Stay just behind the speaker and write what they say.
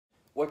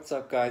What's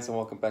up guys, and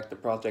welcome back to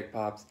Project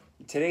Pops.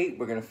 Today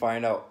we're going to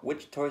find out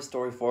which Toy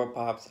Story 4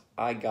 Pops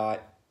I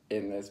got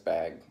in this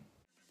bag.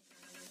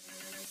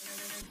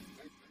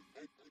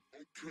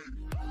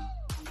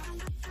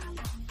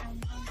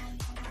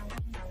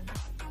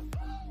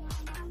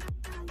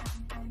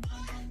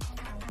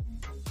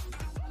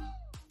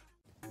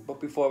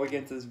 But before we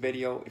get into this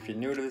video, if you're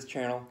new to this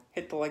channel,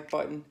 hit the like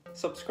button,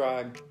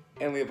 subscribe,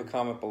 and leave a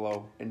comment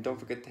below. And don't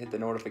forget to hit the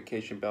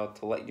notification bell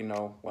to let you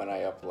know when I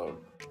upload.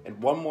 And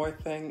one more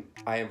thing,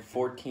 I am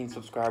 14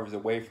 subscribers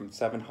away from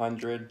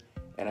 700,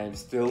 and I'm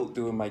still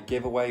doing my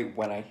giveaway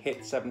when I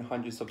hit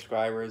 700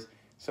 subscribers.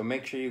 So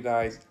make sure you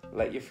guys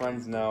let your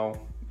friends know,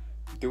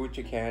 do what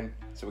you can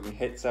so we can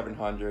hit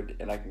 700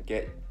 and I can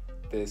get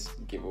this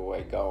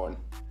giveaway going.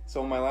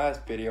 So in my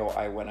last video,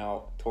 I went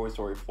out Toy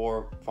Story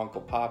 4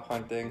 Funko Pop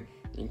hunting.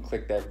 You can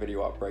click that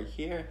video up right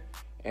here.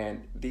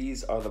 And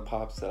these are the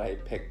pops that I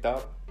picked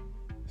up.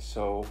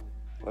 So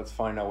let's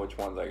find out which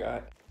ones I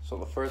got. So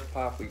the first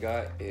pop we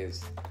got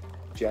is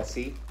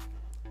Jessie.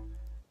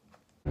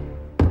 It's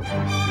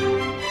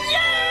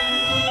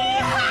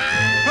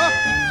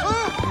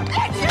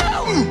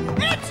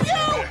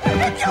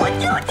really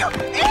you!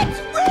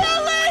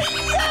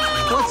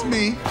 That's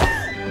me.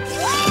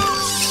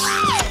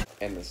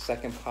 And the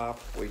second pop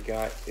we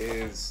got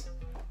is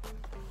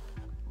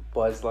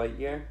Buzz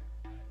Lightyear.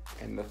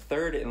 And the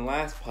third and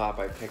last pop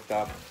I picked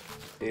up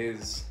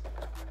is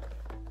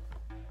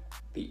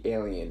the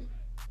Alien.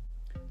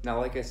 Now,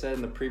 like I said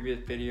in the previous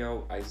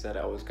video, I said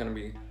I was gonna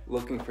be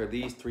looking for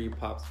these three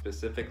pops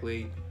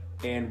specifically,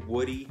 and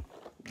Woody.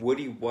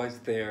 Woody was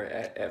there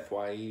at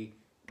FYE,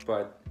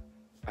 but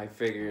I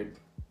figured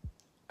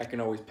I can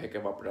always pick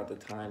him up another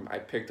time. I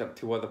picked up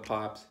two other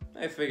pops.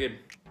 I figured,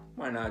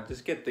 why not?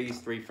 Just get these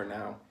three for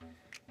now,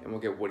 and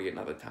we'll get Woody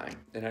another time.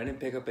 And I didn't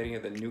pick up any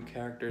of the new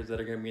characters that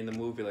are gonna be in the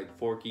movie, like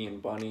Forky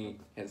and Bunny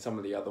and some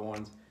of the other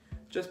ones,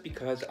 just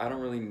because I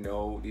don't really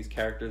know these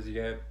characters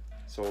yet.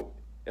 So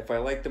if I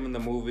like them in the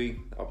movie,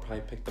 I'll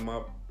probably pick them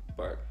up,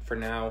 but for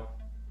now,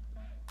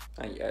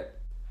 not yet.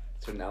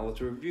 So now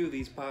let's review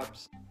these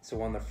pops.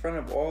 So on the front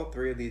of all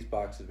three of these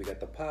boxes, we got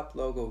the pop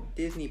logo,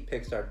 Disney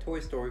Pixar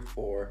Toy Story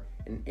 4,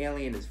 and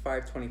Alien is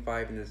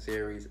 525 in the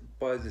series,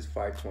 Buzz is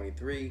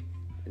 523,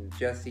 and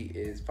Jessie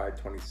is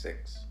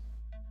 526.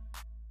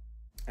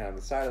 And on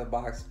the side of the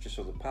box, it just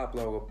shows a pop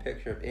logo,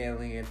 picture of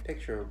Alien,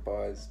 picture of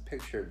Buzz,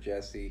 picture of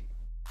Jessie.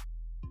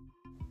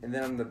 And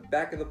then on the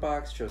back of the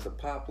box shows the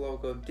pop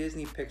logo,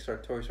 Disney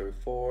Pixar Toy Story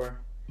 4,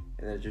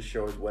 and then it just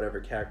shows whatever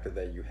character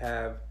that you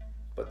have.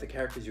 But the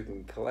characters you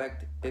can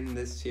collect in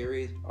this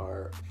series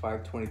are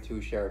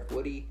 522 Sheriff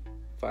Woody,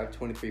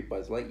 523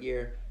 Buzz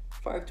Lightyear,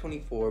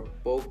 524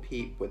 Bo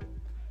Peep with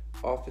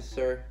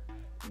Officer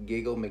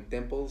Giggle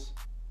McDimples,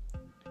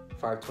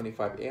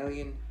 525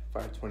 Alien,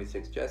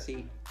 526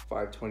 Jessie,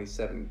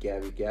 527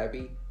 Gabby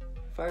Gabby,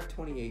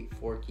 528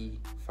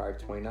 Forky,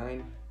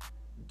 529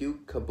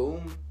 Duke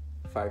Kaboom,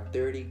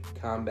 530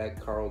 Combat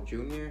Carl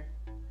Jr.,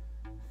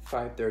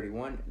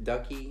 531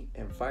 Ducky,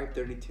 and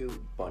 532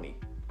 Bunny.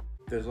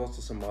 There's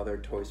also some other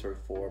Toy Story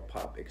 4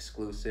 pop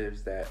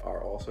exclusives that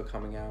are also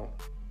coming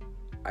out.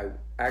 I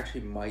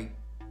actually might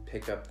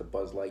pick up the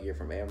Buzz Lightyear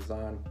from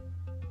Amazon,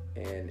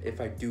 and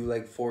if I do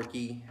like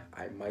Forky,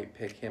 I might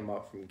pick him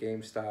up from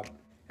GameStop.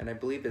 And I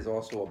believe there's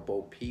also a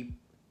Bo Peep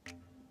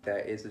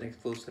that is an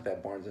exclusive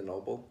at Barnes &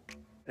 Noble.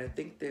 And I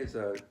think there's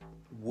a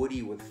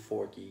Woody with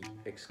Forky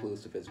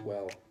exclusive as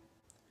well.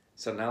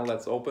 So now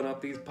let's open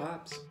up these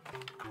pops.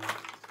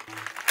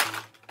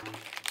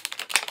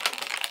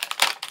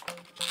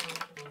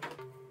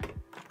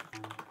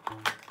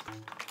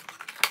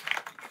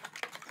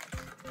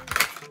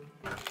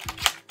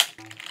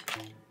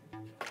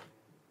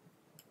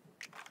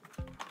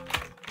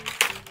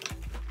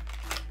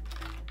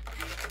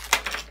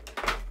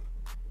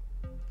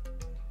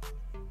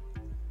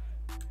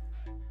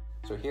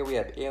 So here we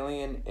have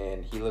Alien,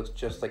 and he looks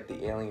just like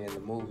the alien in the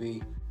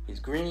movie.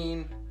 He's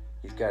green,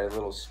 he's got a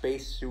little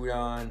space suit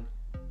on,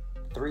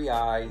 3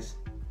 eyes.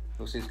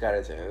 Looks like he's got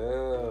his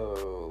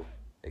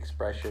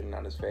expression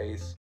on his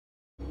face.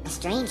 A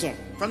stranger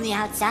from the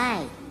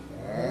outside.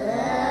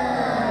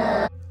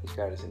 He's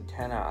got his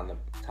antenna on the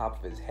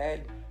top of his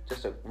head.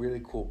 Just a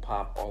really cool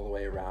pop all the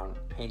way around.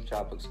 Paint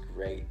job looks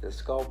great. The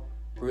sculpt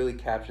really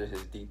captures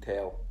his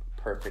detail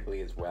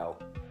perfectly as well.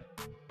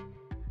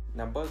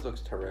 Now Buzz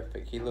looks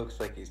terrific. He looks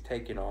like he's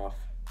taking off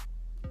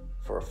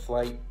for a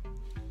flight,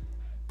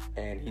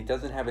 and he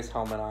doesn't have his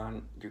helmet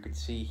on. You can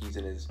see he's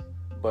in his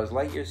Buzz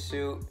Lightyear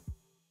suit.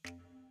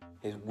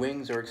 His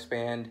wings are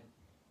expanded,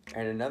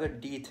 and another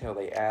detail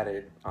they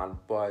added on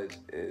Buzz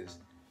is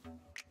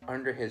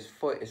under his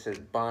foot it says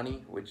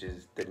Bonnie, which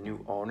is the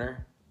new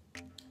owner,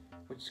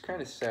 which is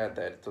kind of sad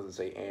that it doesn't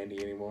say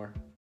Andy anymore.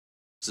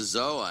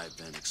 So I've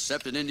been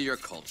accepted into your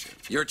culture.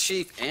 Your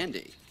chief,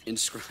 Andy,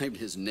 inscribed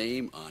his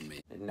name on me.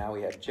 And now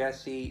we have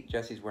Jessie.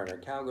 Jessie's wearing her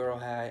cowgirl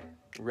hat,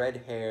 red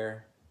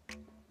hair,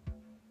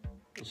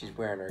 and she's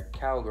wearing her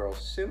cowgirl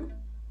suit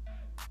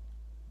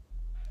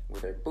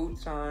with her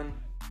boots on.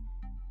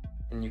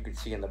 And you can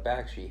see in the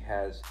back she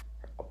has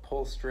a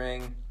pull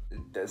string.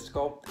 The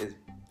sculpt is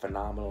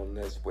phenomenal in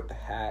this with the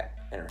hat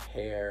and her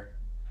hair.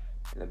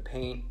 And the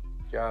paint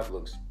job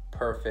looks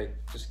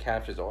perfect. Just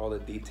captures all the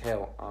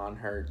detail on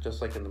her,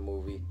 just like in the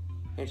movie.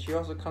 And she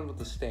also comes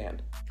with a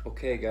stand.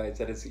 Okay guys,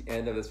 that is the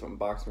end of this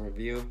unboxing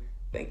review.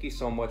 Thank you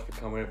so much for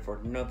coming in for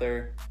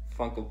another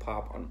Funko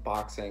Pop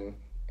unboxing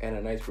and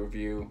a nice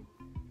review.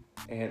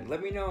 And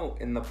let me know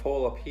in the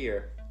poll up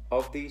here,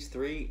 of these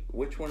three,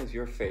 which one is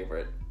your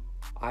favorite?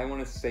 I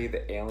want to say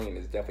the alien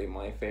is definitely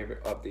my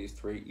favorite of these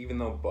three, even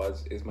though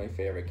Buzz is my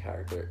favorite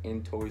character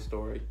in Toy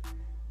Story.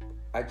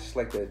 I just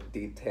like the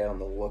detail and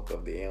the look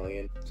of the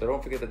alien. So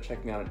don't forget to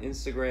check me out on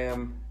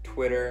Instagram,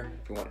 Twitter.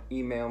 If you want to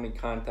email me,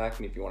 contact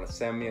me. If you want to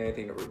send me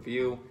anything to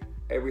review,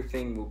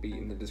 everything will be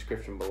in the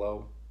description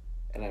below.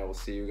 And I will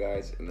see you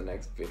guys in the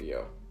next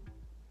video.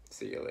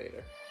 See you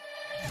later.